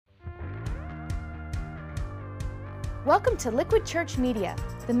Welcome to Liquid Church Media.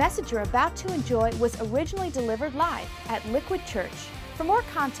 The message you're about to enjoy was originally delivered live at Liquid Church. For more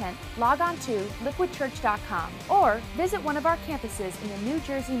content, log on to liquidchurch.com or visit one of our campuses in the New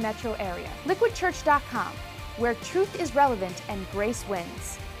Jersey metro area. liquidchurch.com, where truth is relevant and grace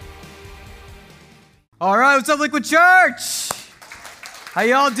wins. All right, what's up, Liquid Church? How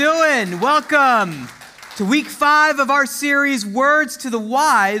y'all doing? Welcome to week 5 of our series, Words to the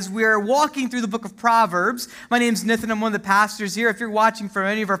Wise. We're walking through the book of Proverbs. My name's Nathan. I'm one of the pastors here. If you're watching from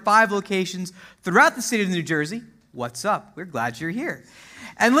any of our 5 locations throughout the state of New Jersey, what's up? We're glad you're here.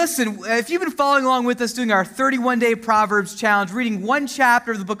 And listen, if you've been following along with us doing our 31-day Proverbs challenge, reading one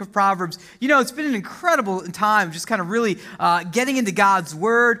chapter of the book of Proverbs, you know, it's been an incredible time just kind of really getting into God's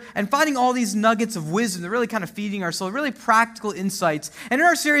word and finding all these nuggets of wisdom that really kind of feeding our soul, really practical insights. And in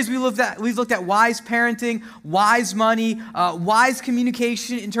our series, we've looked at wise parenting, wise money, wise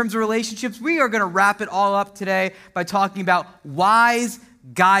communication in terms of relationships. We are going to wrap it all up today by talking about wise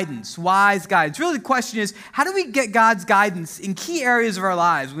guidance. Really, the question is, how do we get God's guidance in key areas of our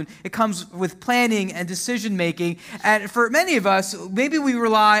lives when it comes with planning and decision making? And for many of us, maybe we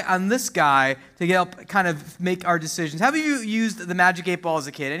rely on this guy to help kind of make our decisions. How have you used the Magic 8 Ball as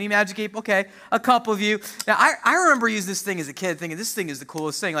a kid? Any Magic 8? Okay, a couple of you. Now, I remember using this thing as a kid, thinking this thing is the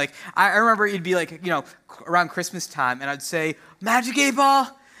coolest thing. Like, I remember it'd be like, you know, around Christmas time, and I'd say, Magic 8 Ball,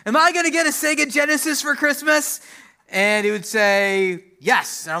 am I going to get a Sega Genesis for Christmas? And it would say,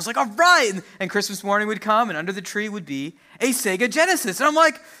 yes. And I was like, all right. And Christmas morning would come, and under the tree would be a Sega Genesis. And I'm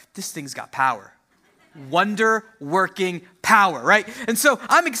like, this thing's got power. Wonder-working power, right? And so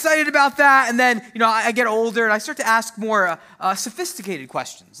I'm excited about that. And then, you know, I get older, and I start to ask more sophisticated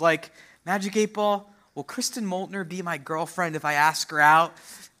questions. Like, Magic 8 Ball, will Kristen Moltner be my girlfriend if I ask her out?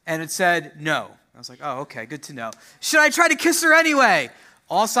 And it said, no. I was like, oh, okay, good to know. Should I try to kiss her anyway?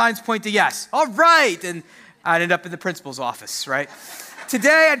 All signs point to yes. All right. And I'd end up in the principal's office, right?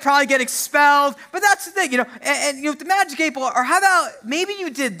 Today, I'd probably get expelled, but that's the thing, you know, and you know, the Magic 8 Ball, or how about, maybe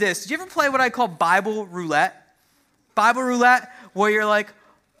you did this. Did you ever play what I call Bible roulette? Bible roulette, where you're like,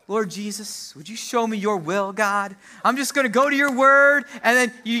 Lord Jesus, would you show me your will, God? I'm just going to go to your word, and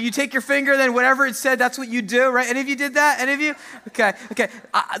then you take your finger, and then whatever it said, that's what you do, right? Any of you did that? Any of you? Okay.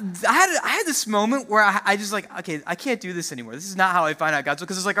 I had this moment where I just like, okay, I can't do this anymore. This is not how I find out God's will,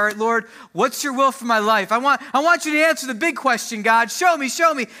 because it's like, all right, Lord, what's your will for my life? I want you to answer the big question, God. Show me.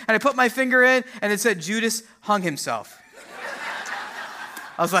 And I put my finger in, and it said, Judas hung himself.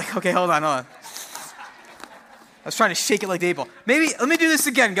 I was like, okay, hold on. I was trying to shake it like the 8 Ball. Maybe, let me do this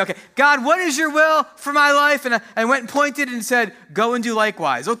again. Okay, God, what is your will for my life? And I went and pointed and said, go and do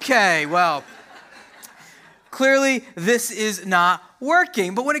likewise. Okay, well, clearly this is not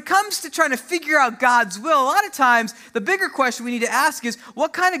working. But when it comes to trying to figure out God's will, a lot of times the bigger question we need to ask is,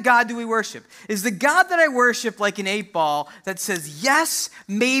 what kind of God do we worship? Is the God that I worship like an 8 Ball that says yes,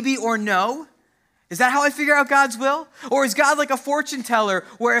 maybe, or no? Is that how I figure out God's will? Or is God like a fortune teller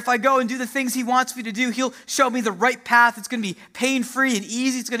where if I go and do the things he wants me to do, he'll show me the right path. It's going to be pain-free and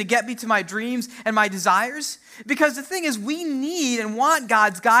easy. It's going to get me to my dreams and my desires. Because the thing is, we need and want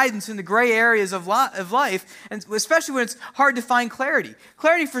God's guidance in the gray areas of life, and especially when it's hard to find clarity.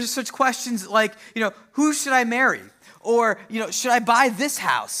 Clarity for such questions like, you know, who should I marry? Or, you know, should I buy this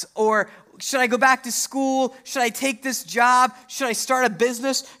house? Or should I go back to school? Should I take this job? Should I start a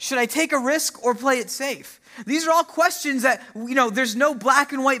business? Should I take a risk or play it safe? These are all questions that, you know, there's no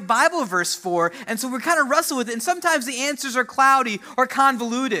black and white Bible verse for, and so we kind of wrestle with it, and sometimes the answers are cloudy or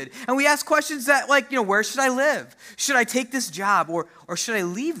convoluted, and we ask questions that, like, you know, where should I live? Should I take this job, or should I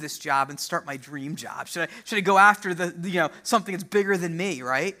leave this job and start my dream job? Should I go after something that's bigger than me,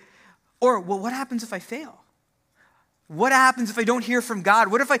 right? Or, well, what happens if I fail? What happens if I don't hear from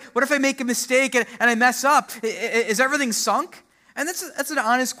God? What if I make a mistake and I mess up? Is everything sunk? And that's an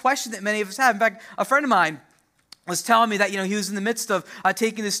honest question that many of us have. In fact, a friend of mine was telling me that, you know, he was in the midst of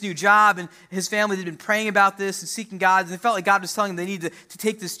taking this new job, and his family had been praying about this and seeking God, and they felt like God was telling them they needed to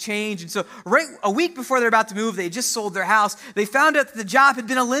take this change. And so right a week before they're about to move, they had just sold their house. They found out that the job had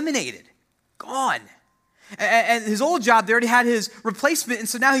been eliminated, gone. And his old job, they already had his replacement, and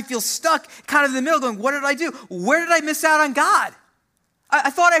so now he feels stuck kind of in the middle going, what did I do? Where did I miss out on God? I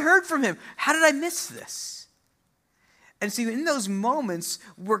thought I heard from him. How did I miss this? And see, in those moments,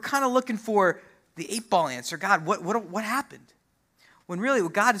 we're kind of looking for the 8 Ball answer. God, what happened? When really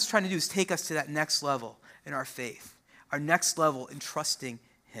what God is trying to do is take us to that next level in our faith, our next level in trusting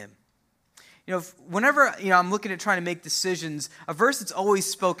him. You know, whenever, you know, I'm looking at trying to make decisions, a verse that's always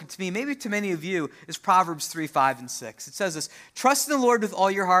spoken to me, maybe to many of you, is Proverbs 3, 5, and 6. It says this, trust in the Lord with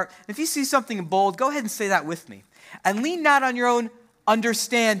all your heart. And if you see something bold, go ahead and say that with me. And lean not on your own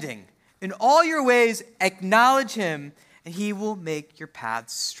understanding. In all your ways, acknowledge him, and he will make your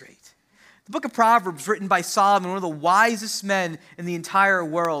paths straight. The book of Proverbs, written by Solomon, one of the wisest men in the entire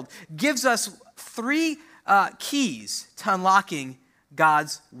world, gives us three keys to unlocking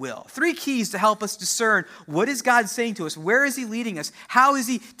God's will. Three keys to help us discern what is God saying to us, where is he leading us, how is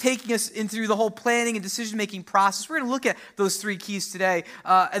he taking us in through the whole planning and decision-making process. We're going to look at those three keys today.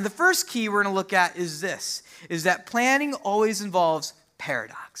 And the first key we're going to look at is this, is that planning always involves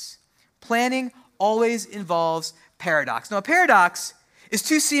paradox. Planning always involves paradox. Now, a paradox is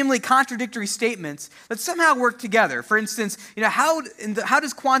two seemingly contradictory statements that somehow work together. For instance, how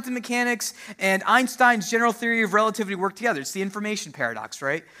does quantum mechanics and Einstein's general theory of relativity work together? It's the information paradox,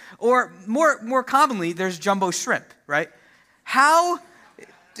 right? Or more commonly, there's jumbo shrimp, right?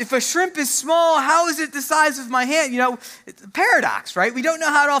 If a shrimp is small, how is it the size of my hand? It's a paradox, right? We don't know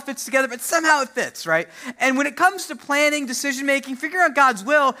how it all fits together, but somehow it fits, right? And when it comes to planning, decision-making, figuring out God's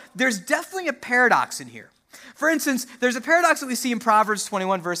will, there's definitely a paradox in here. For instance, there's a paradox that we see in Proverbs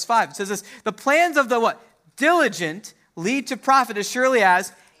 21, verse 5. It says this, the plans of the what? Diligent lead to profit as surely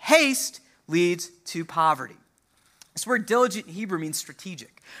as haste leads to poverty. This word diligent in Hebrew means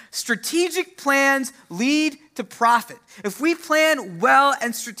strategic. Strategic plans lead to profit. If we plan well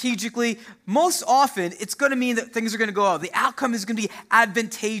and strategically, most often it's going to mean that things are going to go well. The outcome is going to be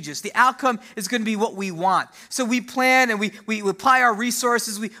advantageous. The outcome is going to be what we want. So we plan and we apply our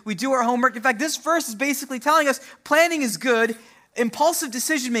resources. We do our homework. In fact, this verse is basically telling us planning is good. Impulsive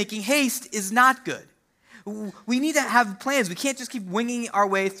decision-making, haste, is not good. We need to have plans. We can't just keep winging our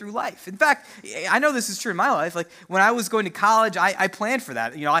way through life. In fact, I know this is true in my life. Like when I was going to college, I planned for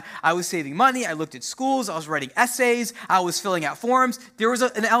that. I was saving money. I looked at schools. I was writing essays. I was filling out forms. There was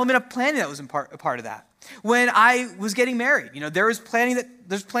an element of planning that was a part of that. When I was getting married, there's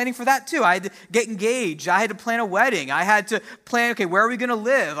planning for that too. I had to get engaged. I had to plan a wedding. I had to plan, okay, where are we going to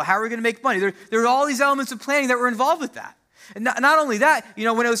live? How are we going to make money? There were all these elements of planning that were involved with that. And not only that,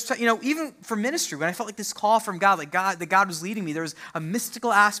 when it was, even for ministry, when I felt like this call from God, that God was leading me, there was a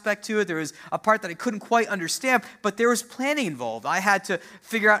mystical aspect to it. There was a part that I couldn't quite understand, but there was planning involved. I had to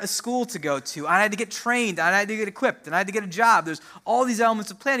figure out a school to go to. I had to get trained. I had to get equipped. And I had to get a job. There's all these elements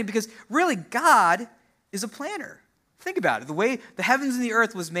of planning because really God is a planner. Think about it. The way the heavens and the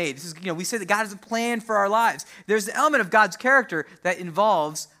earth was made. This is, we say that God has a plan for our lives. There's an element of God's character that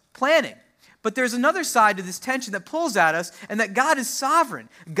involves planning. But there's another side to this tension that pulls at us, and that God is sovereign.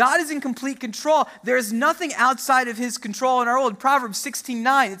 God is in complete control. There is nothing outside of his control in our world. In Proverbs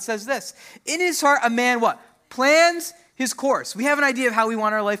 16:9, it says this, in his heart a man what? Plans his course. We have an idea of how we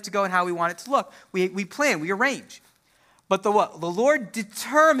want our life to go and how we want it to look. We plan, we arrange. But the what? The Lord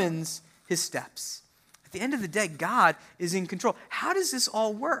determines his steps. At the end of the day, God is in control. How does this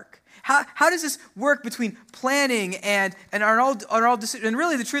all work? How does this work between planning and our decision? And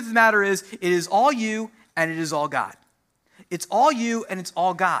really, the truth of the matter is, it is all you and it is all God. It's all you and it's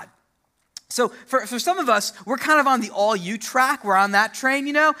all God. So for some of us, we're kind of on the all you track. We're on that train,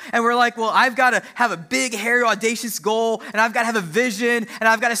 and we're like, well, I've got to have a big, hairy, audacious goal, and I've got to have a vision, and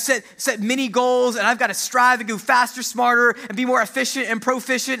I've got to set mini goals, and I've got to strive and go faster, smarter, and be more efficient and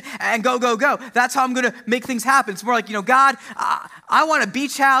proficient, and go, go, go. That's how I'm going to make things happen. It's more like, God, I want a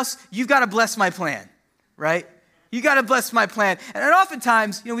beach house. You've got to bless my plan, right? You got to bless my plan. And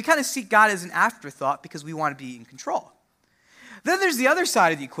oftentimes, we kind of see God as an afterthought because we want to be in control. Then there's the other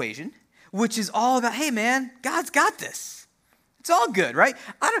side of the equation, which is all about, hey man, God's got this. It's all good, right?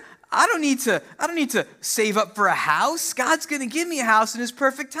 I don't need to save up for a house. God's going to give me a house in his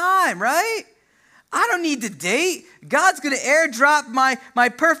perfect time, right? I don't need to date. God's going to airdrop my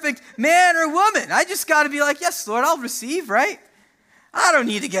perfect man or woman. I just got to be like, yes, Lord, I'll receive, right? I don't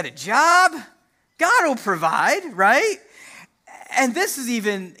need to get a job. God will provide, right? And this is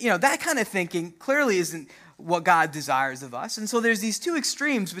even, that kind of thinking clearly isn't what God desires of us. And so there's these two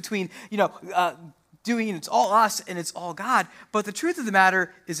extremes between, doing it's all us and it's all God. But the truth of the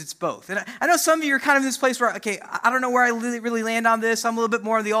matter is it's both. And I know some of you are kind of in this place where, okay, I don't know where I really land on this. I'm a little bit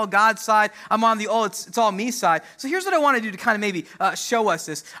more on the all God side. I'm on the it's all me side. So here's what I want to do to kind of maybe show us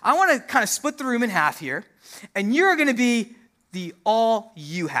this. I want to kind of split the room in half here. And you're going to be the all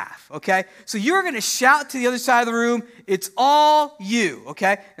you have, okay? So you're going to shout to the other side of the room, it's all you,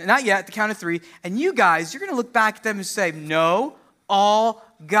 okay? Not yet, the count of three. And you guys, you're going to look back at them and say, no, all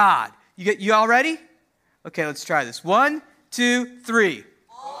God. You all ready? Okay, let's try this. 1, 2, 3.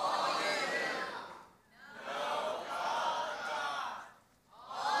 All you. No, all God.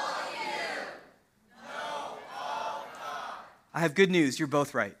 All you. No, all God. I have good news. You're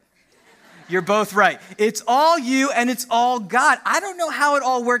both right. You're both right. It's all you and it's all God. I don't know how it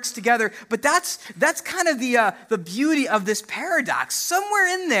all works together, but that's kind of the beauty of this paradox. Somewhere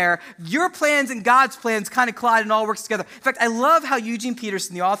in there, your plans and God's plans kind of collide and all works together. In fact, I love how Eugene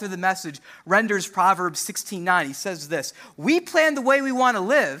Peterson, the author of The Message, renders Proverbs 16:9. He says this: "We plan the way we want to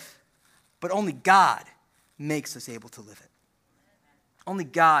live, but only God makes us able to live it." Only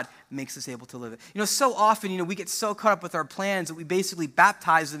God makes us able to live it. So often, we get so caught up with our plans that we basically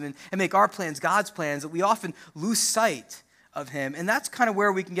baptize them and make our plans God's plans that we often lose sight of him. And that's kind of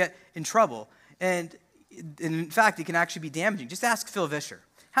where we can get in trouble. And in fact, it can actually be damaging. Just ask Phil Vischer.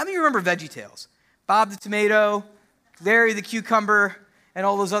 How many of you remember VeggieTales? Bob the tomato, Larry the cucumber, and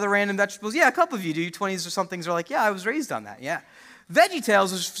all those other random vegetables? Yeah, a couple of you do. 20s or somethings are like, yeah, I was raised on that. Yeah.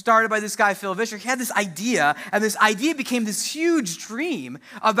 VeggieTales was started by this guy, Phil Vischer. He had this idea, and this idea became this huge dream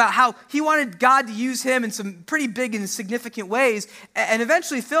about how he wanted God to use him in some pretty big and significant ways. And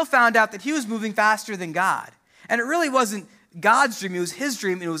eventually, Phil found out that he was moving faster than God. And it really wasn't God's dream, it was his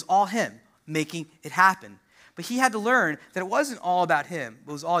dream, and it was all him making it happen. But he had to learn that it wasn't all about him.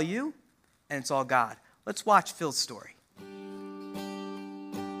 It was all you, and it's all God. Let's watch Phil's story.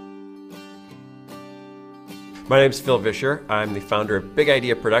 My name's Phil Vischer. I'm the founder of Big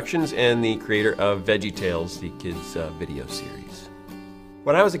Idea Productions and the creator of VeggieTales, the kids' video series.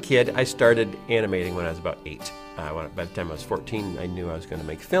 When I was a kid, I started animating when I was about 8. By the time I was 14, I knew I was going to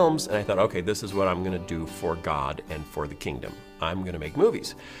make films, and I thought, okay, this is what I'm going to do for God and for the kingdom. I'm going to make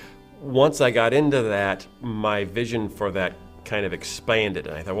movies. Once I got into that, my vision for that kind of expanded,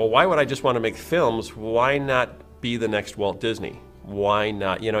 and I thought, well, why would I just want to make films? Why not be the next Walt Disney? Why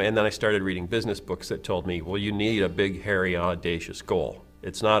not? And then I started reading business books that told me, well, you need a big, hairy, audacious goal.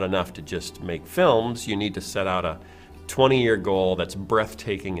 It's not enough to just make films. You need to set out a 20-year goal that's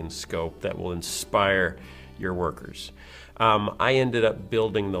breathtaking in scope that will inspire your workers. I ended up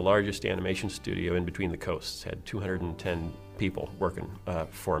building the largest animation studio in between the coasts. Had 210 people working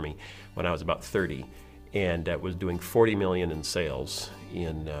for me when I was about 30. And was doing $40 million in sales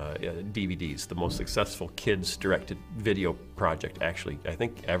in DVDs, the most successful kids-directed video project, actually, I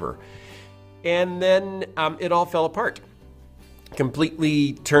think, ever. And then it all fell apart.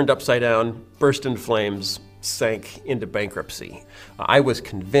 Completely turned upside down, burst into flames, sank into bankruptcy. I was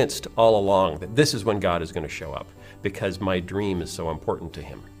convinced all along that this is when God is going to show up, because my dream is so important to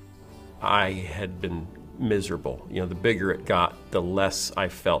him. I had been miserable. The bigger it got, the less I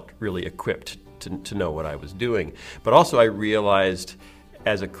felt really equipped to know what I was doing. But also I realized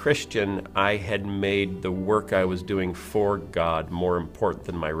as a Christian, I had made the work I was doing for God more important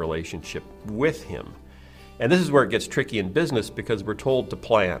than my relationship with him. And this is where it gets tricky in business, because we're told to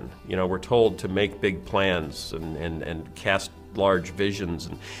plan. We're told to make big plans and cast large visions.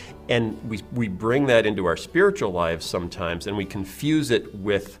 And we bring that into our spiritual lives sometimes, and we confuse it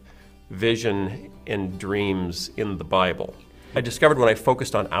with vision and dreams in the Bible. I discovered when I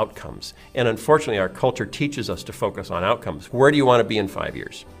focused on outcomes, and unfortunately our culture teaches us to focus on outcomes. Where do you want to be in 5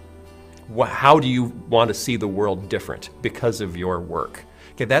 years? How do you want to see the world different because of your work?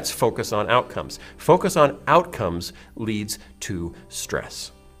 Okay, that's focus on outcomes. Focus on outcomes leads to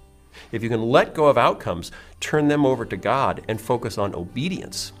stress. If you can let go of outcomes, turn them over to God and focus on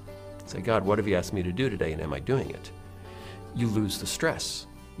obedience. Say, God, what have you asked me to do today, and am I doing it? You lose the stress.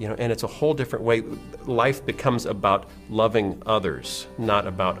 And it's a whole different way. Life becomes about loving others, not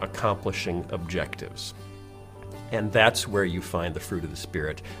about accomplishing objectives. And that's where you find the fruit of the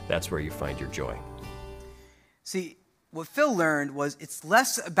Spirit. That's where you find your joy. See, what Phil learned was it's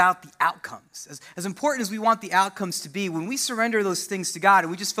less about the outcomes. As important as we want the outcomes to be, when we surrender those things to God and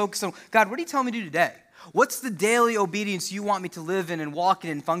we just focus on, God, what are you telling me to do today? What's the daily obedience you want me to live in and walk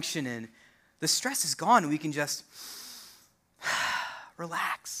in and function in? The stress is gone, and we can just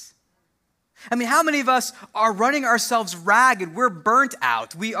relax. I mean, how many of us are running ourselves ragged? We're burnt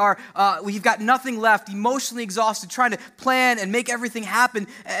out. We've got nothing left, emotionally exhausted, trying to plan and make everything happen.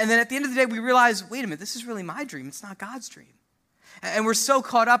 And then at the end of the day, we realize, wait a minute, this is really my dream. It's not God's dream. And we're so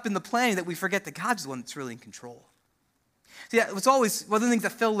caught up in the planning that we forget that God's the one that's really in control. See, what's always, one of the things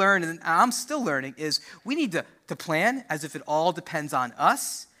that Phil learned, and I'm still learning, is we need to plan as if it all depends on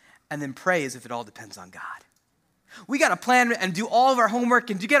us, and then pray as if it all depends on God. We got to plan and do all of our homework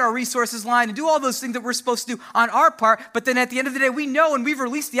and to get our resources lined and do all those things that we're supposed to do on our part. But then at the end of the day, we know and we've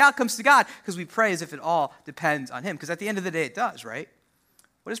released the outcomes to God because we pray as if it all depends on him. Because at the end of the day, it does, right?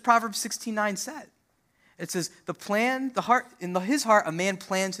 What does Proverbs 16:9 say? It says, his heart, a man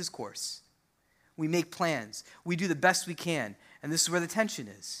plans his course. We make plans. We do the best we can. And this is where the tension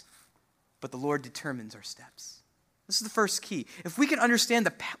is. But the Lord determines our steps. This is the first key. If we can understand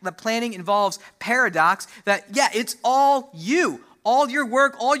that planning involves paradox, that, yeah, it's all you. all your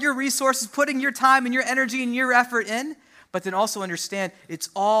work, all your resources, putting your time and your energy and your effort in, but then also understand it's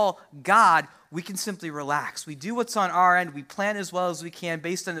all God, we can simply relax. We do what's on our end. We plan as well as we can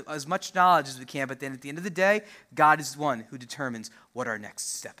based on as much knowledge as we can, but then at the end of the day, God is the one who determines what our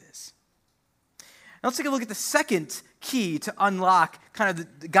next step is. Now let's take a look at the second key to unlock kind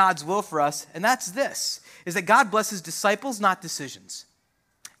of God's will for us, and that's this, is that God blesses disciples, not decisions.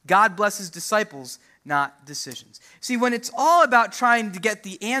 God blesses disciples, not decisions. See, when it's all about trying to get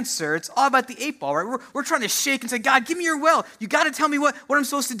the answer, it's all about the 8-ball, right? We're trying to shake and say, God, give me your will. You got to tell me what I'm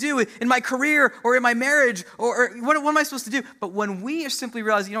supposed to do in my career or in my marriage or what am I supposed to do? But when we simply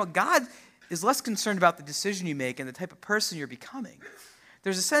realize, God is less concerned about the decision you make and the type of person you're becoming,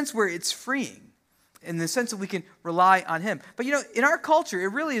 there's a sense where it's freeing in the sense that we can rely on him. But, in our culture, it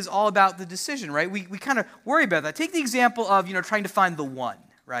really is all about the decision, right? We kind of worry about that. Take the example of, trying to find the one,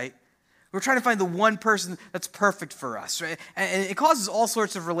 right? We're trying to find the one person that's perfect for us, right? And it causes all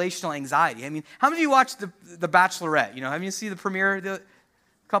sorts of relational anxiety. I mean, how many of you watched the Bachelorette? Have you seen the premiere? A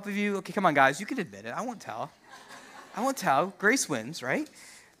couple of you? Okay, come on, guys. You can admit it. I won't tell. Grace wins, right?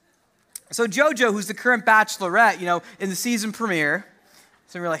 So JoJo, who's the current Bachelorette, in the season premiere,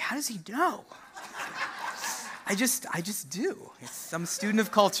 so we're like, how does he know? I just do. I'm a student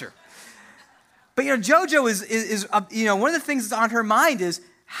of culture. But JoJo is one of the things that's on her mind is,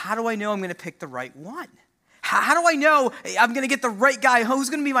 how do I know I'm going to pick the right one? How do I know I'm going to get the right guy? Who's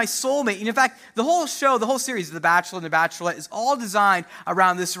going to be my soulmate? And in fact, the whole show, the whole series of The Bachelor and The Bachelorette is all designed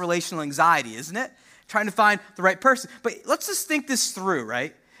around this relational anxiety, isn't it? Trying to find the right person. But let's just think this through,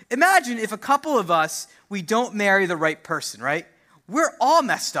 right? Imagine if a couple of us, we don't marry the right person, right? We're all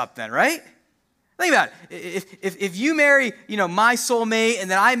messed up then, right? Think about it. If you marry, my soulmate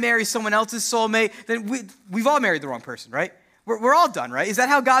and then I marry someone else's soulmate, then we've all married the wrong person, right? We're all done, right? Is that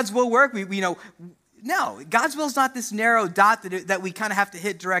how God's will work? No. God's will is not this narrow dot that we kind of have to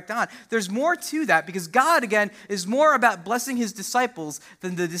hit direct on. There's more to that because God, again, is more about blessing his disciples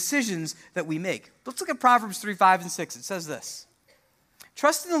than the decisions that we make. Let's look at Proverbs 3, 5, and 6. It says this.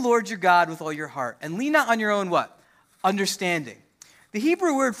 Trust in the Lord your God with all your heart and lean not on your own what? Understanding. The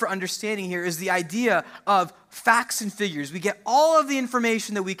Hebrew word for understanding here is the idea of facts and figures. We get all of the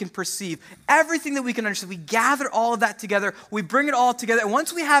information that we can perceive, everything that we can understand. We gather all of that together. We bring it all together. And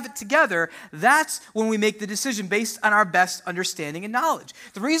once we have it together, that's when we make the decision based on our best understanding and knowledge.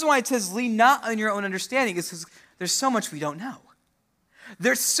 The reason why it says lean not on your own understanding is because there's so much we don't know.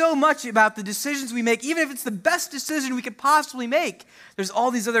 There's so much about the decisions we make, even if it's the best decision we could possibly make, there's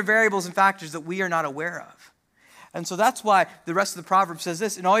all these other variables and factors that we are not aware of. And so that's why the rest of the proverb says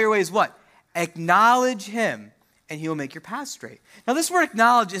this, in all your ways, what? Acknowledge him, and he will make your path straight. Now, this word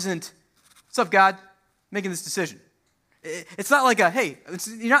acknowledge isn't, what's up, God? Making this decision. It's not like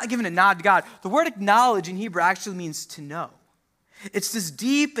you're not giving a nod to God. The word acknowledge in Hebrew actually means to know. It's this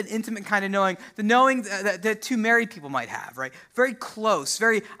deep and intimate kind of knowing, the knowing that two married people might have, right? Very close,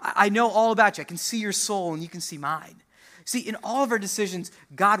 I know all about you. I can see your soul, and you can see mine. See, in all of our decisions,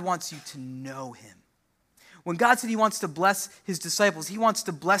 God wants you to know him. When God said he wants to bless his disciples, he wants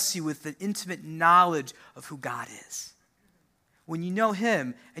to bless you with the intimate knowledge of who God is. When you know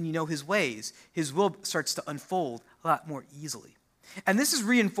him and you know his ways, his will starts to unfold a lot more easily. And this is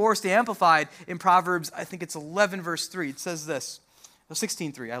reinforced, amplified in Proverbs, I think it's 11 verse 3. It says this,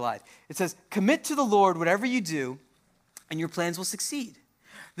 16:3, I lied. It says, commit to the Lord whatever you do, and your plans will succeed.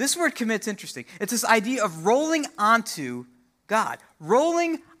 This word commit's interesting. It's this idea of rolling onto God,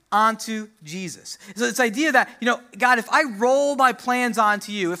 rolling onto Jesus. So it's the idea that, God, if I roll my plans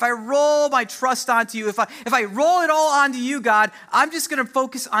onto you, if I roll my trust onto you, if I roll it all onto you, God, I'm just going to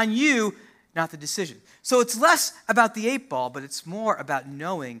focus on you, not the decision. So it's less about the 8-ball, but it's more about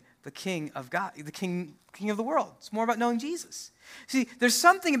knowing the King of God, the King of the world. It's more about knowing Jesus. See, there's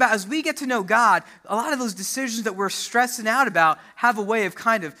something about, as we get to know God, a lot of those decisions that we're stressing out about have a way of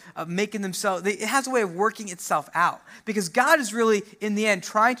kind of making themselves, it has a way of working itself out. Because God is really, in the end,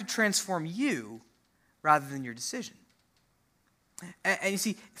 trying to transform you rather than your decision. And you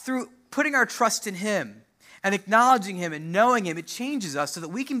see, through putting our trust in him and acknowledging him and knowing him, it changes us so that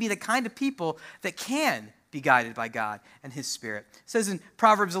we can be the kind of people that can be guided by God and his Spirit. It says in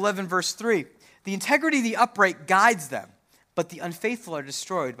Proverbs 11, verse 3, the integrity of the upright guides them, but the unfaithful are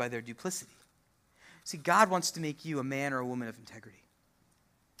destroyed by their duplicity. See, God wants to make you a man or a woman of integrity.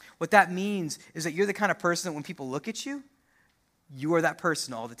 What that means is that you're the kind of person that when people look at you, you are that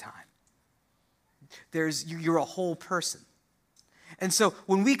person all the time. You're a whole person. And so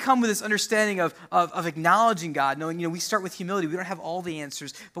when we come with this understanding of acknowledging God, knowing, we start with humility. We don't have all the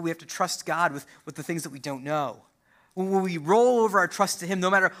answers, but we have to trust God with the things that we don't know. When we roll over our trust to him, no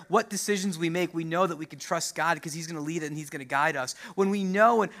matter what decisions we make, we know that we can trust God because he's going to lead it and he's going to guide us. When we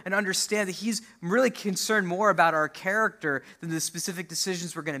know and understand that he's really concerned more about our character than the specific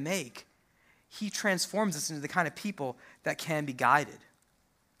decisions we're going to make, he transforms us into the kind of people that can be guided.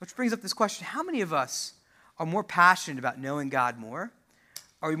 Which brings up this question: how many of us are more passionate about knowing God more?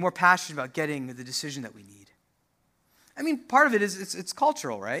 Are we more passionate about getting the decision that we need? I mean, part of it is it's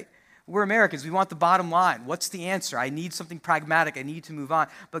cultural, right? We're Americans. We want the bottom line. What's the answer? I need something pragmatic. I need to move on.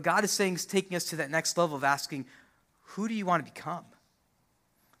 But God is saying, taking us to that next level of asking, who do you want to become?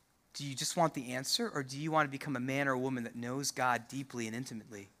 Do you just want the answer, or do you want to become a man or a woman that knows God deeply and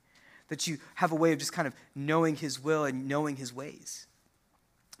intimately? That you have a way of just kind of knowing his will and knowing his ways?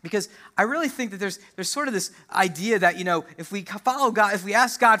 Because I really think that there's sort of this idea that, if we follow God, if we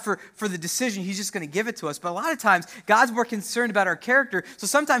ask God for the decision, he's just going to give it to us. But a lot of times, God's more concerned about our character, so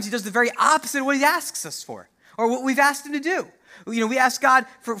sometimes he does the very opposite of what he asks us for, or what we've asked him to do. We ask God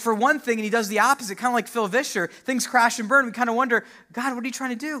for one thing, and he does the opposite, kind of like Phil Vischer. Things crash and burn. We kind of wonder, God, what are you trying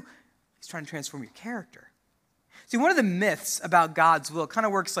to do? He's trying to transform your character. See, one of the myths about God's will kind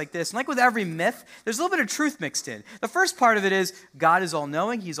of works like this. And like with every myth, there's a little bit of truth mixed in. The first part of it is God is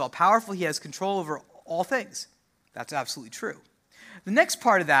all-knowing, he's all-powerful, he has control over all things. That's absolutely true. The next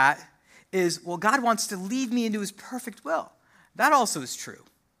part of that is, well, God wants to lead me into his perfect will. That also is true.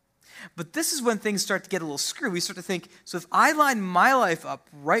 But this is when things start to get a little screwed. We start to think, so if I line my life up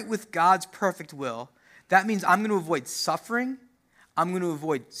right with God's perfect will, that means I'm going to avoid suffering, I'm going to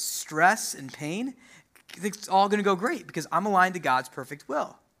avoid stress and pain. It's all going to go great because I'm aligned to God's perfect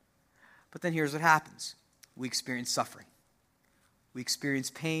will. But then here's what happens. We experience suffering. We experience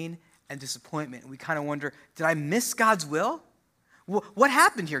pain and disappointment. And we kind of wonder, did I miss God's will? What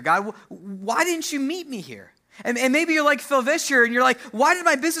happened here, God? Why didn't you meet me here? And maybe you're like Phil Vischer and you're like, why did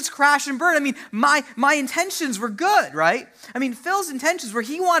my business crash and burn? I mean, my intentions were good, right? I mean, Phil's intentions were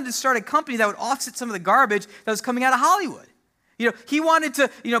he wanted to start a company that would offset some of the garbage that was coming out of Hollywood. He wanted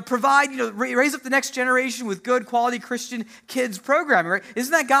to, provide, raise up the next generation with good quality Christian kids programming, right?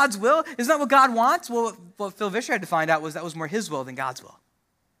 Isn't that God's will? Isn't that what God wants? Well, what Phil Vischer had to find out was that was more his will than God's will.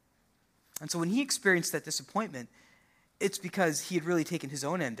 And so when he experienced that disappointment, it's because he had really taken his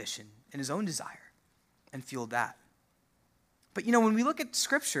own ambition and his own desire and fueled that. But, when we look at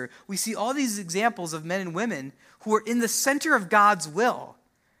Scripture, we see all these examples of men and women who are in the center of God's will,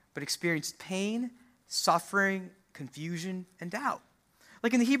 but experienced pain, suffering, confusion, and doubt.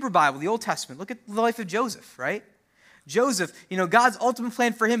 Like in the Hebrew Bible, the Old Testament, look at the life of Joseph, right? Joseph, God's ultimate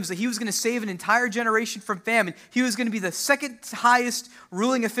plan for him is that he was going to save an entire generation from famine. He was going to be the second highest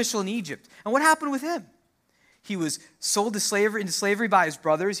ruling official in Egypt. And what happened with him? He was sold into slavery by his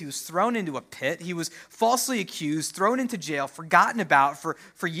brothers. He was thrown into a pit. He was falsely accused, thrown into jail, forgotten about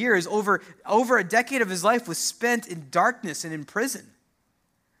for years. Over a decade of his life was spent in darkness and in prison.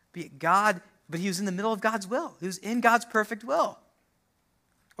 But he was in the middle of God's will. He was in God's perfect will.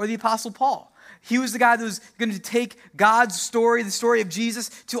 Or the Apostle Paul. He was the guy that was going to take God's story, the story of Jesus,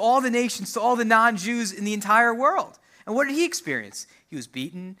 to all the nations, to all the non-Jews in the entire world. And what did he experience? He was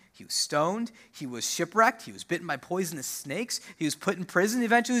beaten, he was stoned, he was shipwrecked, he was bitten by poisonous snakes, he was put in prison,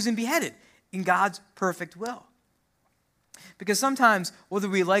 eventually he was beheaded in God's perfect will. Because sometimes, whether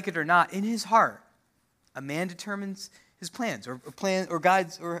we like it or not, in his heart, a man determines his plans, or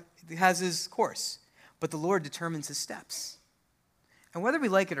guides, or has his course. But the Lord determines his steps. And whether we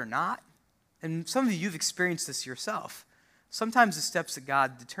like it or not, and some of you've experienced this yourself, sometimes the steps that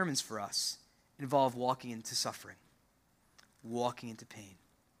God determines for us involve walking into suffering, walking into pain.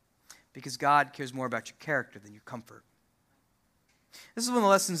 Because God cares more about your character than your comfort. This is one of the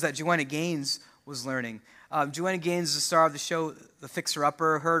lessons that Joanna Gaines was learning. Joanna Gaines is the star of the show The Fixer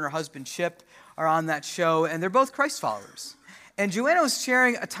Upper. Her and her husband Chip are on that show, and they're both Christ followers. And Joanna was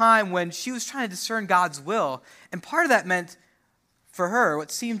sharing a time when she was trying to discern God's will, and part of that meant, for her,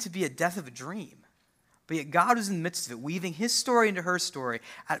 what seemed to be a death of a dream. But yet God was in the midst of it, weaving his story into her story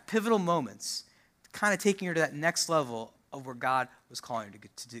at pivotal moments, kind of taking her to that next level of where God was calling her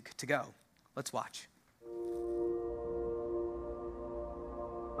to go. Let's watch.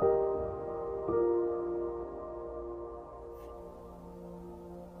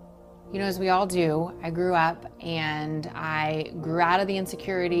 As we all do, I grew up and I grew out of the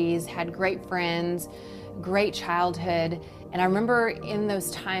insecurities, had great friends, great childhood. And I remember in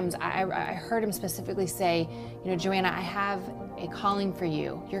those times, I heard him specifically say, Joanna, I have a calling for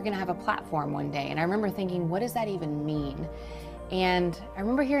you. You're going to have a platform one day. And I remember thinking, what does that even mean? And I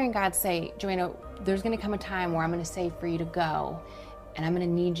remember hearing God say, Joanna, there's going to come a time where I'm going to say for you to go, and I'm going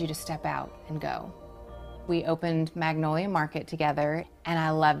to need you to step out and go. We opened Magnolia Market together, and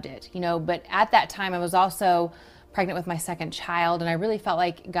I loved it, but at that time I was also pregnant with my second child, and I really felt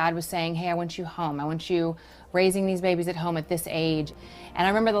like God was saying, hey, I want you home. I want you raising these babies at home at this age. And I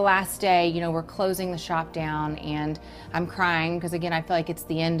remember the last day, we're closing the shop down, and I'm crying because, again, I feel like it's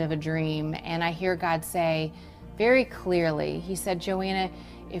the end of a dream. And I hear God say very clearly, he said, Joanna,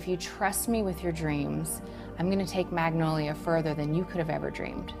 if you trust me with your dreams, I'm going to take Magnolia further than you could have ever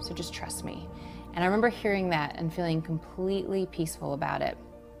dreamed. So just trust me. And I remember hearing that and feeling completely peaceful about it.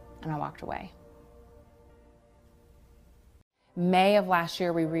 And I walked away. May of last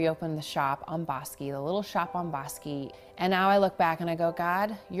year, we reopened the shop on Bosque, the little shop on Bosque. And now I look back and I go,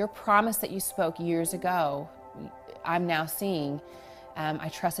 God, your promise that you spoke years ago, I'm now seeing. I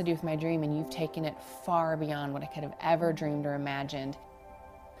trusted you with my dream, and you've taken it far beyond what I could have ever dreamed or imagined.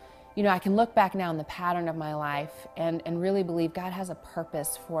 I can look back now in the pattern of my life and really believe God has a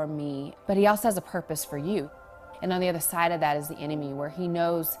purpose for me, but he also has a purpose for you. And on the other side of that is the enemy, where he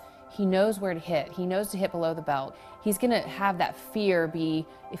knows where to hit. He knows to hit below the belt. He's going to have that fear be,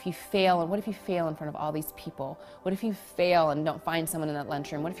 if you fail, and what if you fail in front of all these people? What if you fail and don't find someone in that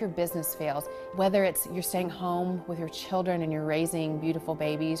lunchroom? What if your business fails? Whether it's you're staying home with your children and you're raising beautiful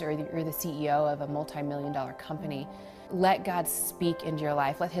babies, or you're the CEO of a multi-million-dollar company, let God speak into your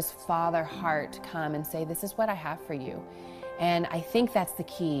life. Let his Father heart come and say, this is what I have for you. And I think that's the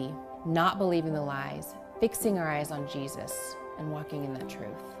key, not believing the lies, fixing our eyes on Jesus and walking in that truth.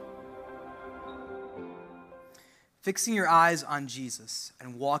 Fixing your eyes on Jesus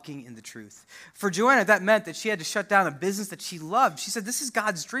and walking in the truth. For Joanna, that meant that she had to shut down a business that she loved. She said, this is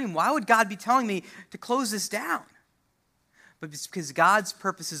God's dream. Why would God be telling me to close this down? But it's because God's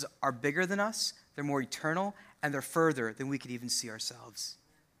purposes are bigger than us, they're more eternal, and they're further than we could even see ourselves.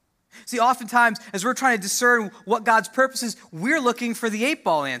 See, oftentimes, as we're trying to discern what God's purpose is, we're looking for the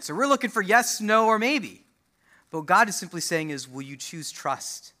 8-ball answer. We're looking for yes, no, or maybe. But what God is simply saying is, will you choose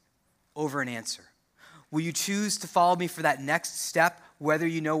trust over an answer? Will you choose to follow me for that next step, whether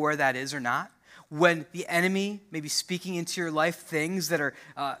you know where that is or not? When the enemy may be speaking into your life things that are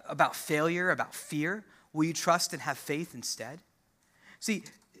about failure, about fear, will you trust and have faith instead? See,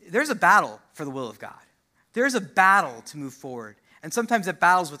 there's a battle for the will of God. There's a battle to move forward. And sometimes that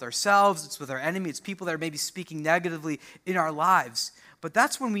battle's with ourselves, it's with our enemy, it's people that are maybe speaking negatively in our lives. But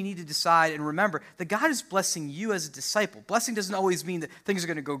that's when we need to decide and remember that God is blessing you as a disciple. Blessing doesn't always mean that things are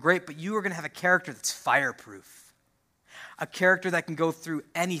going to go great, but you are going to have a character that's fireproof. A character that can go through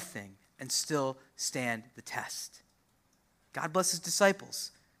anything and still stand the test. God blesses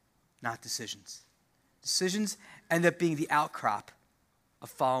disciples, not decisions. Decisions end up being the outcrop of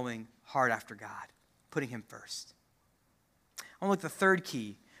following hard after God, putting him first. I want to look at the third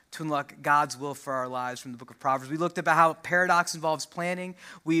key to unlock God's will for our lives from the book of Proverbs. We looked at how paradox involves planning.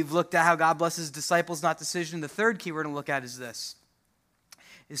 We've looked at how God blesses disciples, not decision. The third key we're going to look at is this,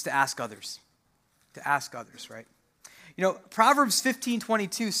 is to ask others. To ask others, right? Proverbs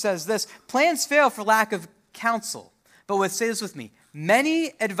 15:22 says this, plans fail for lack of counsel. But say this with me,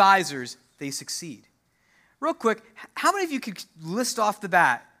 many advisors, they succeed. Real quick, how many of you could list off the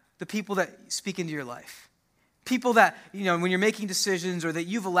bat the people that speak into your life? People that, when you're making decisions or that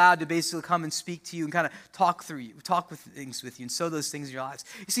you've allowed to basically come and speak to you and kind of talk with things with you and sow those things in your lives.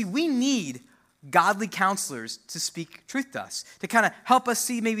 You see, we need godly counselors to speak truth to us, to kind of help us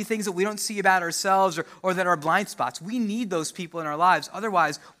see maybe things that we don't see about ourselves or that are blind spots. We need those people in our lives.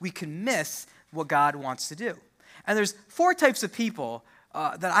 Otherwise, we can miss what God wants to do. And there's 4 types of people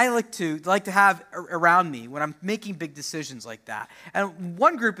that I like to have around me when I'm making big decisions like that. And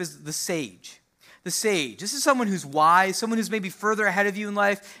one group is the sage. The sage. This is someone who's wise, someone who's maybe further ahead of you in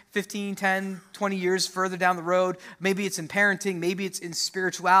life, 15, 10, 20 years further down the road. Maybe it's in parenting, maybe it's in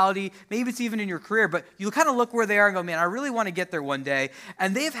spirituality, maybe it's even in your career, but you kind of look where they are and go, man, I really want to get there one day.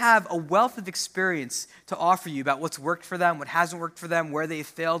 And they have a wealth of experience to offer you about what's worked for them, what hasn't worked for them, where they've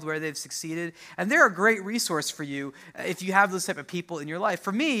failed, where they've succeeded. And they're a great resource for you if you have those type of people in your life.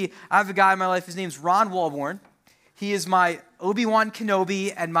 For me, I have a guy in my life, his name's Ron Walborn. He is my Obi-Wan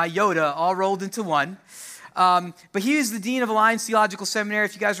Kenobi and my Yoda all rolled into one. But he is the dean of Alliance Theological Seminary.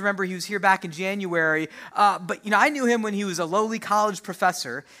 If you guys remember, he was here back in January. But I knew him when he was a lowly college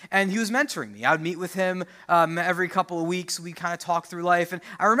professor, and he was mentoring me. I would meet with him every couple of weeks. We kind of talk through life. And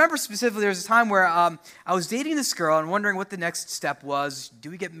I remember specifically there was a time where I was dating this girl and wondering what the next step was.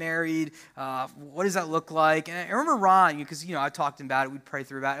 Do we get married? What does that look like? And I remember Ron, because I talked to him about it. We'd pray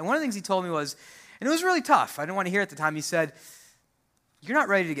through about it. And one of the things he told me was, and it was really tough. I didn't want to hear it at the time. He said, you're not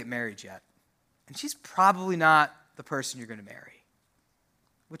ready to get married yet. And she's probably not the person you're going to marry.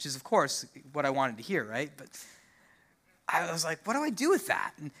 Which is, of course, what I wanted to hear, right? But I was like, what do I do with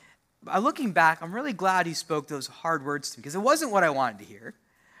that? And looking back, I'm really glad he spoke those hard words to me, because it wasn't what I wanted to hear.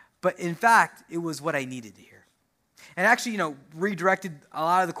 But in fact, it was what I needed to hear. And actually, redirected a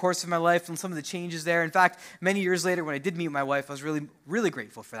lot of the course of my life and some of the changes there. In fact, many years later, when I did meet my wife, I was really, really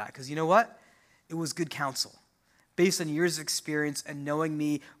grateful for that. Because you know what? It was good counsel. Based on years of experience and knowing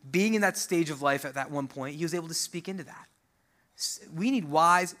me, being in that stage of life at that one point, he was able to speak into that. We need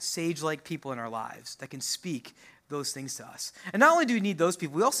wise, sage-like people in our lives that can speak those things to us. And not only do we need those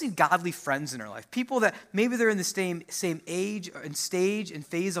people, we also need godly friends in our life. People that maybe they're in the same age and stage and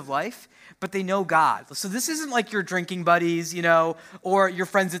phase of life, but they know God. So this isn't like your drinking buddies, or your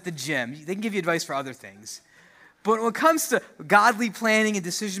friends at the gym. They can give you advice for other things. But when it comes to godly planning and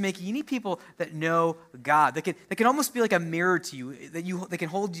decision making, you need people that know God. That can almost be like a mirror to you. They can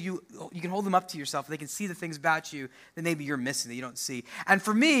hold you. You can hold them up to yourself. They can see the things about you that maybe you're missing that you don't see. And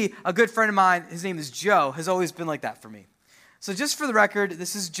for me, a good friend of mine, his name is Joe, has always been like that for me. So just for the record,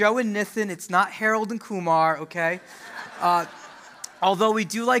 this is Joe and Nithin. It's not Harold and Kumar. Okay. Although we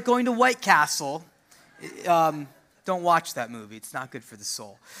do like going to White Castle, don't watch that movie. It's not good for the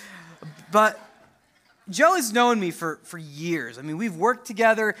soul. But Joe has known me for years. I mean, we've worked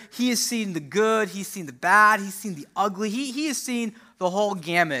together. He has seen the good. He's seen the bad. He's seen the ugly. He has seen the whole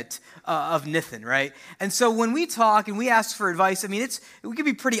gamut of Nithin, right? And so when we talk and we ask for advice, I mean, we can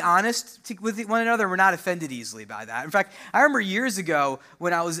be pretty honest with one another. We're not offended easily by that. In fact, I remember years ago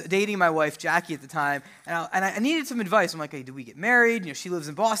when I was dating my wife, Jackie, at the time, and I needed some advice. I'm like, hey, do we get married? She lives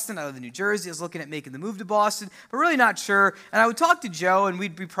in Boston. I live in New Jersey. I was looking at making the move to Boston, but really not sure. And I would talk to Joe, and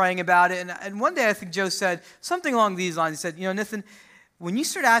we'd be praying about it. And one day, I think Joe said something along these lines. He said, Nithin, when you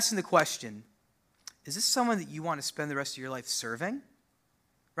start asking the question, is this someone that you want to spend the rest of your life serving,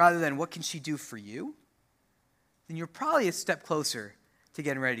 rather than what can she do for you, then you're probably a step closer to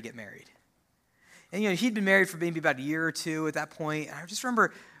getting ready to get married. And he'd been married for maybe about a year or two at that point. And I just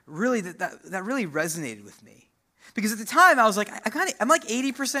remember really that really resonated with me. Because at the time I was like, I'm like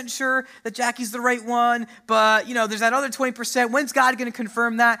 80% sure that Jackie's the right one, but there's that other 20%. When's God going to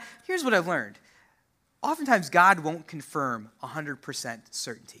confirm that? Here's what I've learned. Oftentimes God won't confirm 100%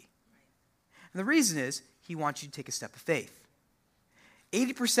 certainty. And the reason is he wants you to take a step of faith.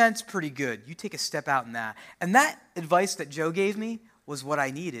 80% is pretty good. You take a step out in that. And that advice that Joe gave me was what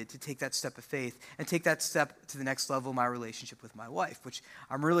I needed to take that step of faith and take that step to the next level of my relationship with my wife, which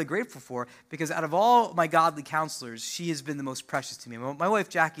I'm really grateful for because out of all my godly counselors, she has been the most precious to me. My wife,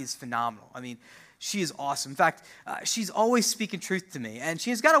 Jackie, is phenomenal. I mean, she is awesome. In fact, she's always speaking truth to me, and she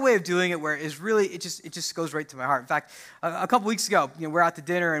has got a way of doing it where it just goes right to my heart. In fact, a couple weeks ago, we're out to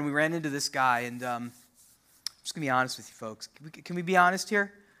dinner and we ran into this guy, and I'm just going to be honest with you folks. Can we be honest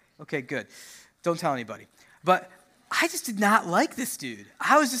here? Okay, good. Don't tell anybody. But I just did not like this dude.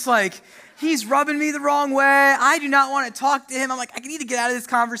 I was just like, he's rubbing me the wrong way. I do not want to talk to him. I'm like, I need to get out of this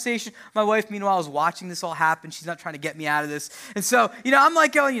conversation. My wife, meanwhile, is watching this all happen. She's not trying to get me out of this. And so, I'm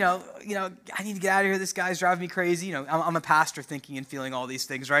like going, I need to get out of here. This guy's driving me crazy. I'm a pastor thinking and feeling all these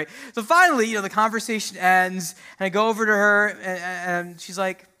things, right? So finally, the conversation ends, and I go over to her, and she's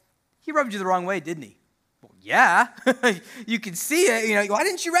like, he rubbed you the wrong way, didn't he? Well, yeah, you can see it. Why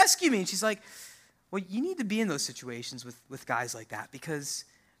didn't you rescue me? And she's like, well, you need to be in those situations with guys like that because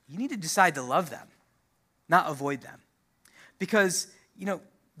you need to decide to love them, not avoid them. Because,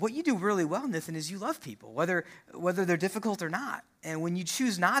 what you do really well, Nithin, is you love people, whether they're difficult or not. And when you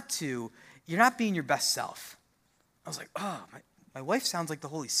choose not to, you're not being your best self. I was like, oh, my wife sounds like the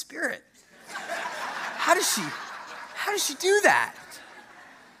Holy Spirit. How does she do that?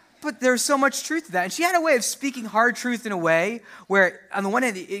 But there's so much truth to that. And she had a way of speaking hard truth in a way where, on the one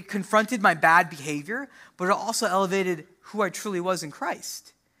hand, it confronted my bad behavior, but it also elevated who I truly was in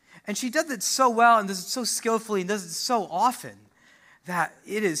Christ. And she does it so well and does it so skillfully and does it so often that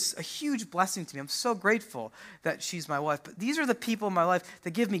it is a huge blessing to me. I'm so grateful that she's my wife. But these are the people in my life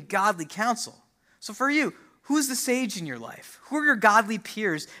that give me godly counsel. So for you, who's the sage in your life? Who are your godly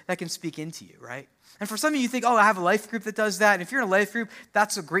peers that can speak into you, right? And for some of you think, I have a life group that does that. And if you're in a life group,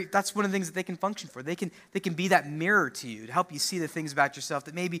 that's one of the things that they can function for. They can be that mirror to you to help you see the things about yourself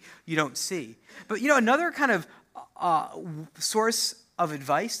that maybe you don't see. But another kind of source of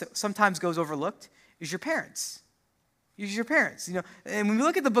advice that sometimes goes overlooked is your parents. Use your parents. And when we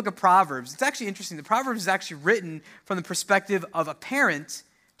look at the book of Proverbs, it's actually interesting. The Proverbs is actually written from the perspective of a parent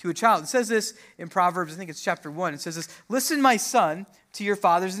to a child. It says this in Proverbs, I think it's chapter 1. It says this, listen, my son, to your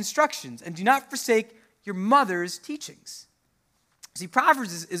father's instructions, and do not forsake your mother's teachings. See,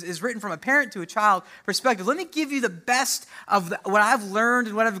 Proverbs is written from a parent to a child perspective. Let me give you the best of what I've learned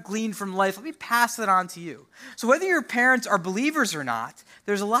and what I've gleaned from life. Let me pass that on to you. So whether your parents are believers or not,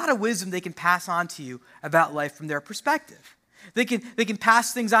 there's a lot of wisdom they can pass on to you about life from their perspective. They can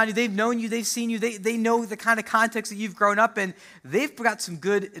pass things on you. They've known you. They've seen you. They know the kind of context that you've grown up in. They've got some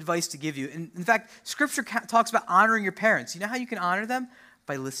good advice to give you. And in fact, Scripture talks about honoring your parents. You know how you can honor them?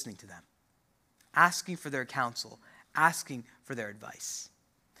 By listening to them, asking for their counsel, asking for their advice.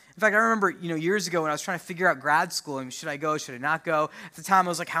 In fact, I remember, years ago when I was trying to figure out grad school, should I go, should I not go? At the time, I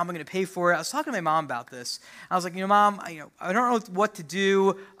was like, how am I going to pay for it? I was talking to my mom about this. I was like, Mom, I don't know what to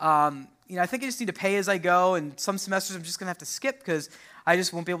do. I think I just need to pay as I go, and some semesters I'm just going to have to skip because I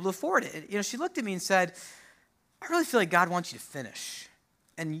just won't be able to afford it. And, she looked at me and said, I really feel like God wants you to finish.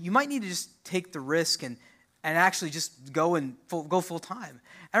 And you might need to just take the risk and actually just go full time.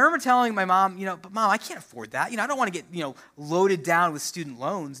 And I remember telling my mom, but Mom, I can't afford that. I don't want to get, loaded down with student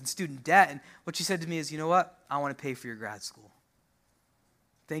loans and student debt. And what she said to me is, you know what? I want to pay for your grad school.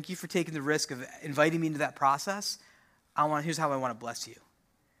 Thank you for taking the risk of inviting me into that process. Here's how I want to bless you.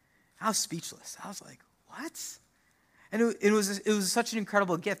 I was speechless. I was like, what? And it was such an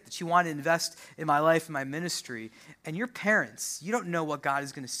incredible gift that she wanted to invest in my life and my ministry. And your parents, you don't know what God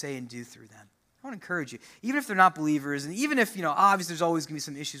is going to say and do through them. I want to encourage you, even if they're not believers, and even if, obviously there's always going to be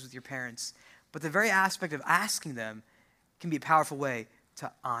some issues with your parents, but the very aspect of asking them can be a powerful way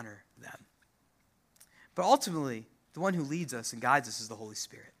to honor them. But ultimately, the one who leads us and guides us is the Holy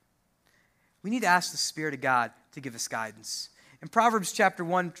Spirit. We need to ask the Spirit of God to give us guidance. In Proverbs chapter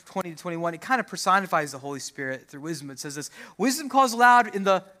 1, 20-21, it kind of personifies the Holy Spirit through wisdom. It says this, wisdom calls aloud in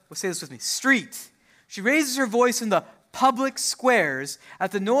the, say this with me, street. She raises her voice in the public squares.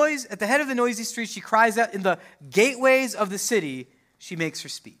 At the head of the noisy street, she cries out. In the gateways of the city, she makes her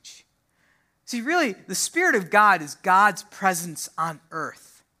speech. See, really, the Spirit of God is God's presence on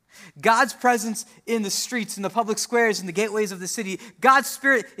earth. God's presence in the streets, in the public squares, in the gateways of the city. God's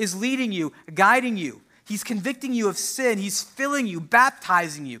Spirit is leading you, guiding you. He's convicting you of sin. He's filling you,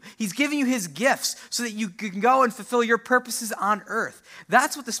 baptizing you. He's giving you his gifts so that you can go and fulfill your purposes on earth.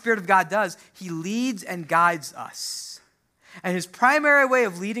 That's what the Spirit of God does. He leads and guides us. And his primary way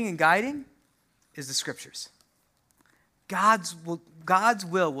of leading and guiding is the Scriptures. God's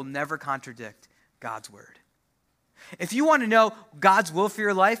will will never contradict God's word. If you want to know God's will for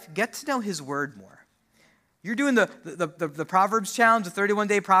your life, get to know his word more. You're doing the Proverbs Challenge, the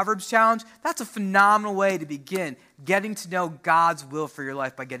 31-day Proverbs Challenge. That's a phenomenal way to begin getting to know God's will for your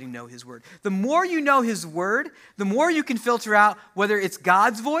life by getting to know his word. The more you know his word, the more you can filter out whether it's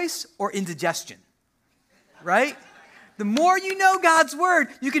God's voice or indigestion, right? The more you know God's word,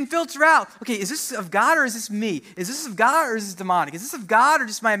 you can filter out, okay, is this of God or is this me? Is this of God or is this demonic? Is this of God or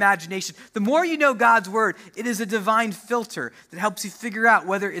just my imagination? The more you know God's word, it is a divine filter that helps you figure out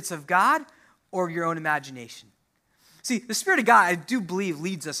whether it's of God or your own imagination. See, the Spirit of God, I do believe,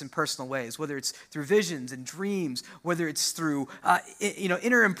 leads us in personal ways, whether it's through visions and dreams, whether it's through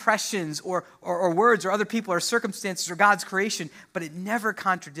inner impressions or words or other people or circumstances or God's creation, but it never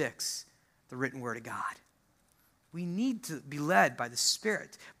contradicts the written word of God. We need to be led by the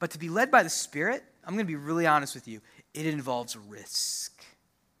Spirit. But to be led by the Spirit, I'm going to be really honest with you, it involves risk.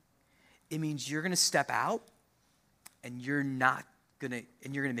 It means you're going to step out and you're going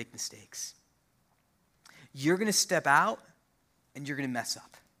to make mistakes. You're going to step out and you're going to mess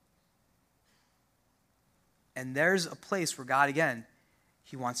up. And there's a place where God, again,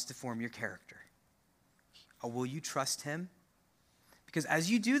 he wants to form your character. Will you trust him? Because as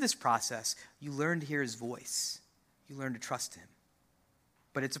you do this process, you learn to hear his voice. You learn to trust him.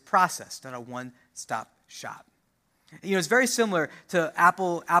 But it's a process, not a one-stop shop. It's very similar to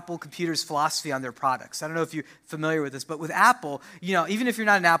Apple Computer's philosophy on their products. I don't know if you're familiar with this, but with Apple, even if you're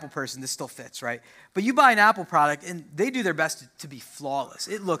not an Apple person, this still fits, right? But you buy an Apple product, and they do their best to be flawless.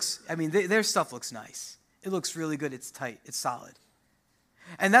 Their stuff looks nice. It looks really good. It's tight. It's solid.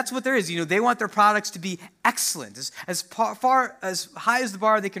 And that's what there is. They want their products to be excellent, as high as the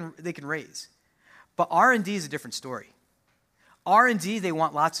bar they can raise. But R&D is a different story. R&D, they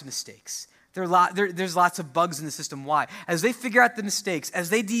want lots of mistakes. There's lots of bugs in the system. Why? As they figure out the mistakes, as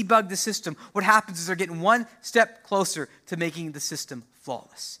they debug the system, what happens is they're getting one step closer to making the system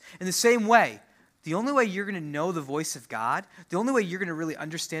flawless. In the same way, the only way you're going to know the voice of God, the only way you're going to really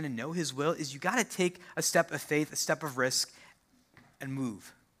understand and know his will is you got to take a step of faith, a step of risk, and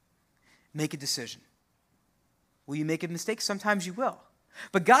move. Make a decision. Will you make a mistake? Sometimes you will.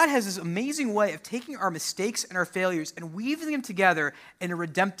 But God has this amazing way of taking our mistakes and our failures and weaving them together in a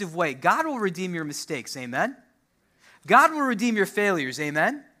redemptive way. God will redeem your mistakes, amen? God will redeem your failures,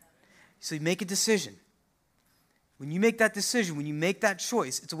 amen? So you make a decision. When you make that decision, when you make that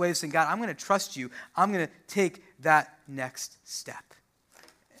choice, it's a way of saying, God, I'm going to trust you. I'm going to take that next step.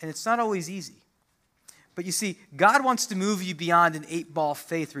 And it's not always easy. But you see, God wants to move you beyond an 8-ball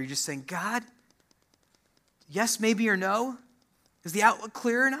faith where you're just saying, God, yes, maybe, or no. Is the outlook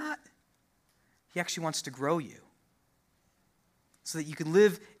clear or not? He actually wants to grow you so that you can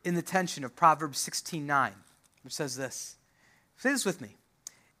live in the tension of Proverbs 16:9, which says this. Say this with me.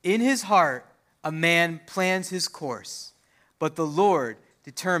 In his heart, a man plans his course, but the Lord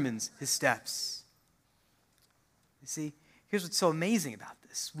determines his steps. You see, here's what's so amazing about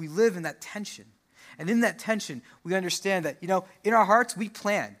this. We live in that tension. And in that tension, we understand that, in our hearts, we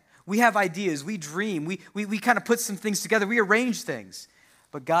plan. We have ideas. We dream. We kind of put some things together. We arrange things.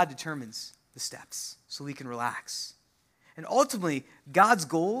 But God determines the steps so we can relax. And ultimately, God's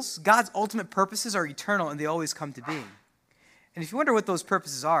goals, God's ultimate purposes are eternal, and they always come to being. And if you wonder what those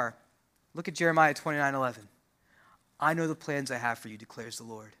purposes are, look at Jeremiah 29:11. I know the plans I have for you, declares the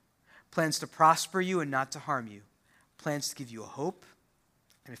Lord. Plans to prosper you and not to harm you. Plans to give you a hope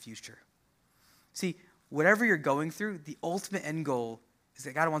and a future. See, whatever you're going through, the ultimate end goal is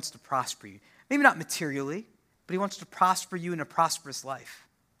that God wants to prosper you. Maybe not materially, but he wants to prosper you in a prosperous life.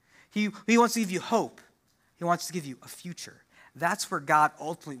 He wants to give you hope. He wants to give you a future. That's where God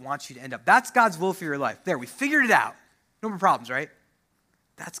ultimately wants you to end up. That's God's will for your life. There, we figured it out. No more problems, right?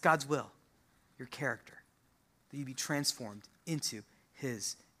 That's God's will, your character, that you be transformed into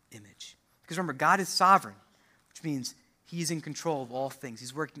his image. Because remember, God is sovereign, which means he's in control of all things.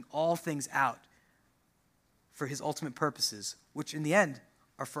 He's working all things out for his ultimate purposes, which in the end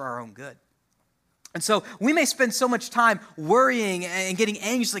are for our own good. And so we may spend so much time worrying and getting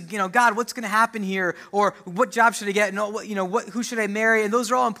anxious, like, God, what's going to happen here? Or what job should I get? And who should I marry? And those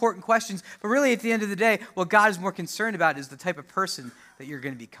are all important questions. But really, at the end of the day, what God is more concerned about is the type of person that you're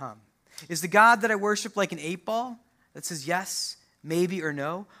going to become. Is the God that I worship like an 8-ball that says yes, maybe, or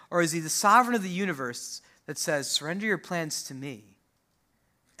no? Or is he the sovereign of the universe that says, surrender your plans to me,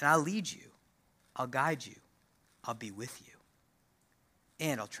 and I'll lead you, I'll guide you, I'll be with you,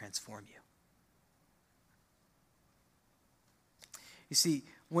 and I'll transform you? You see,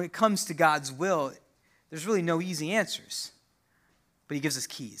 when it comes to God's will, there's really no easy answers, but he gives us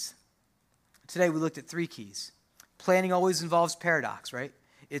keys. Today we looked at 3 keys. Planning always involves paradox, right?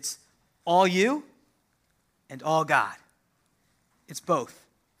 It's all you and all God. It's both.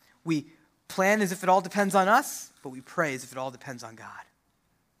 We plan as if it all depends on us, but we pray as if it all depends on God.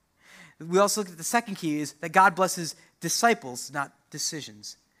 We also looked at the second key is that God blesses disciples, not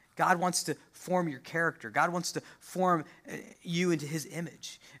decisions. God wants to form your character. God wants to form you into his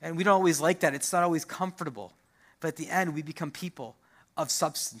image. And we don't always like that. It's not always comfortable. But at the end, we become people of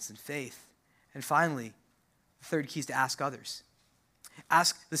substance and faith. And finally, the third key is to ask others.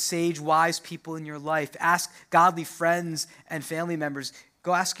 Ask the sage, wise people in your life. Ask godly friends and family members.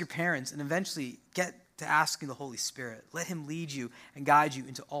 Go ask your parents, and eventually get to asking the Holy Spirit. Let him lead you and guide you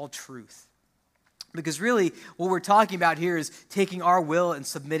into all truth. Because really, what we're talking about here is taking our will and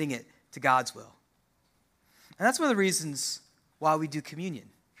submitting it to God's will. And that's one of the reasons why we do communion.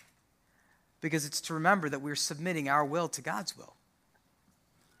 Because it's to remember that we're submitting our will to God's will.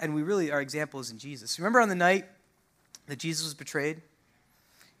 And our example is in Jesus. Remember on the night that Jesus was betrayed?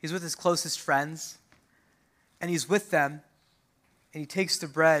 He's with his closest friends, and he's with them, and he takes the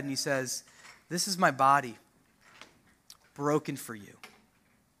bread and he says, "This is my body, broken for you.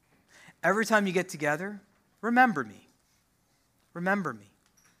 Every time you get together, remember me. Remember me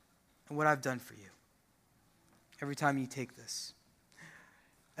and what I've done for you. Every time you take this."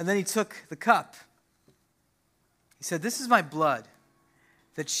 And then he took the cup. He said, "This is my blood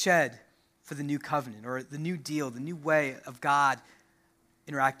that's shed for the new covenant," or the new deal, the new way of God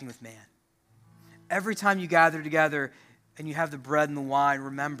interacting with man. Every time you gather together and you have the bread and the wine,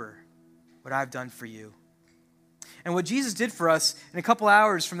 remember what I've done for you. And what Jesus did for us in a couple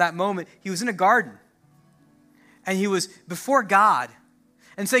hours from that moment, he was in a garden. And he was before God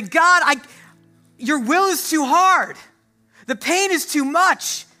and saying, "God, your will is too hard. The pain is too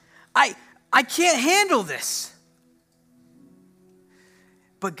much. I can't handle this.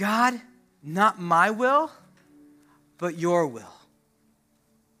 But God, not my will, but your will.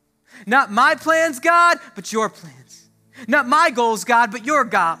 Not my plans, God, but your plans. Not my goals, God, but your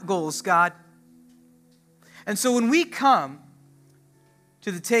goals, God." And so when we come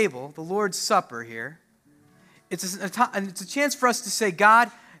to the table, the Lord's Supper here, it's a chance for us to say,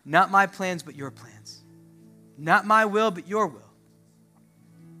 "God, not my plans, but your plans. Not my will, but your will.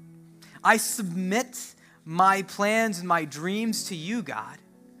 I submit my plans and my dreams to you, God,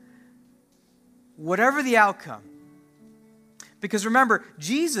 whatever the outcome." Because remember,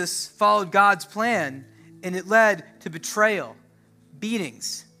 Jesus followed God's plan, and it led to betrayal,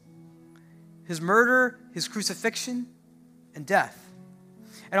 beatings, his murder, his crucifixion, and death.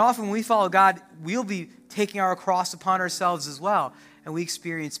 And often when we follow God, we'll be taking our cross upon ourselves as well, and we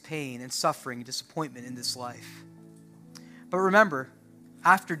experience pain and suffering and disappointment in this life. But remember,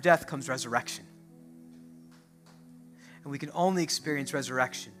 after death comes resurrection. And we can only experience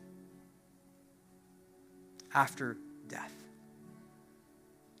resurrection after death.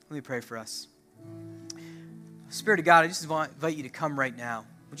 Let me pray for us. Spirit of God, I just invite you to come right now.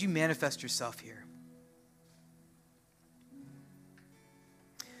 Would you manifest yourself here?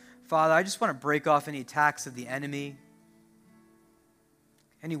 Father, I just want to break off any attacks of the enemy,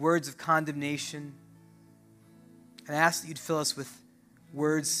 any words of condemnation, and I ask that you'd fill us with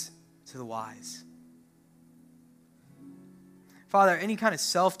words to the wise. Father, any kind of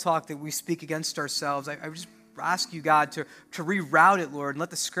self-talk that we speak against ourselves, I just ask you, God, to reroute it, Lord, and let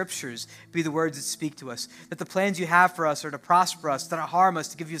the scriptures be the words that speak to us, that the plans you have for us are to prosper us, to not harm us,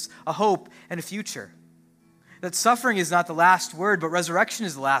 to give us a hope and a future, that suffering is not the last word, but resurrection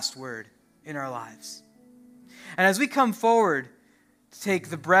is the last word in our lives. And as we come forward to take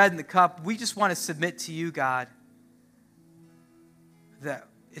the bread and the cup, we just want to submit to you, God, that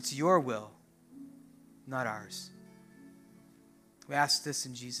it's your will, not ours. We ask this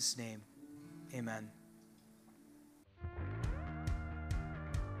in Jesus' name. Amen.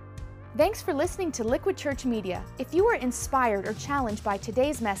 Thanks for listening to Liquid Church Media. If you were inspired or challenged by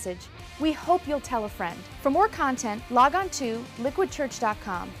today's message, we hope you'll tell a friend. For more content, log on to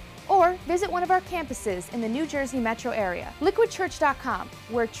liquidchurch.com or visit one of our campuses in the New Jersey metro area. Liquidchurch.com,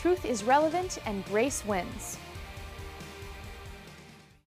 where truth is relevant and grace wins.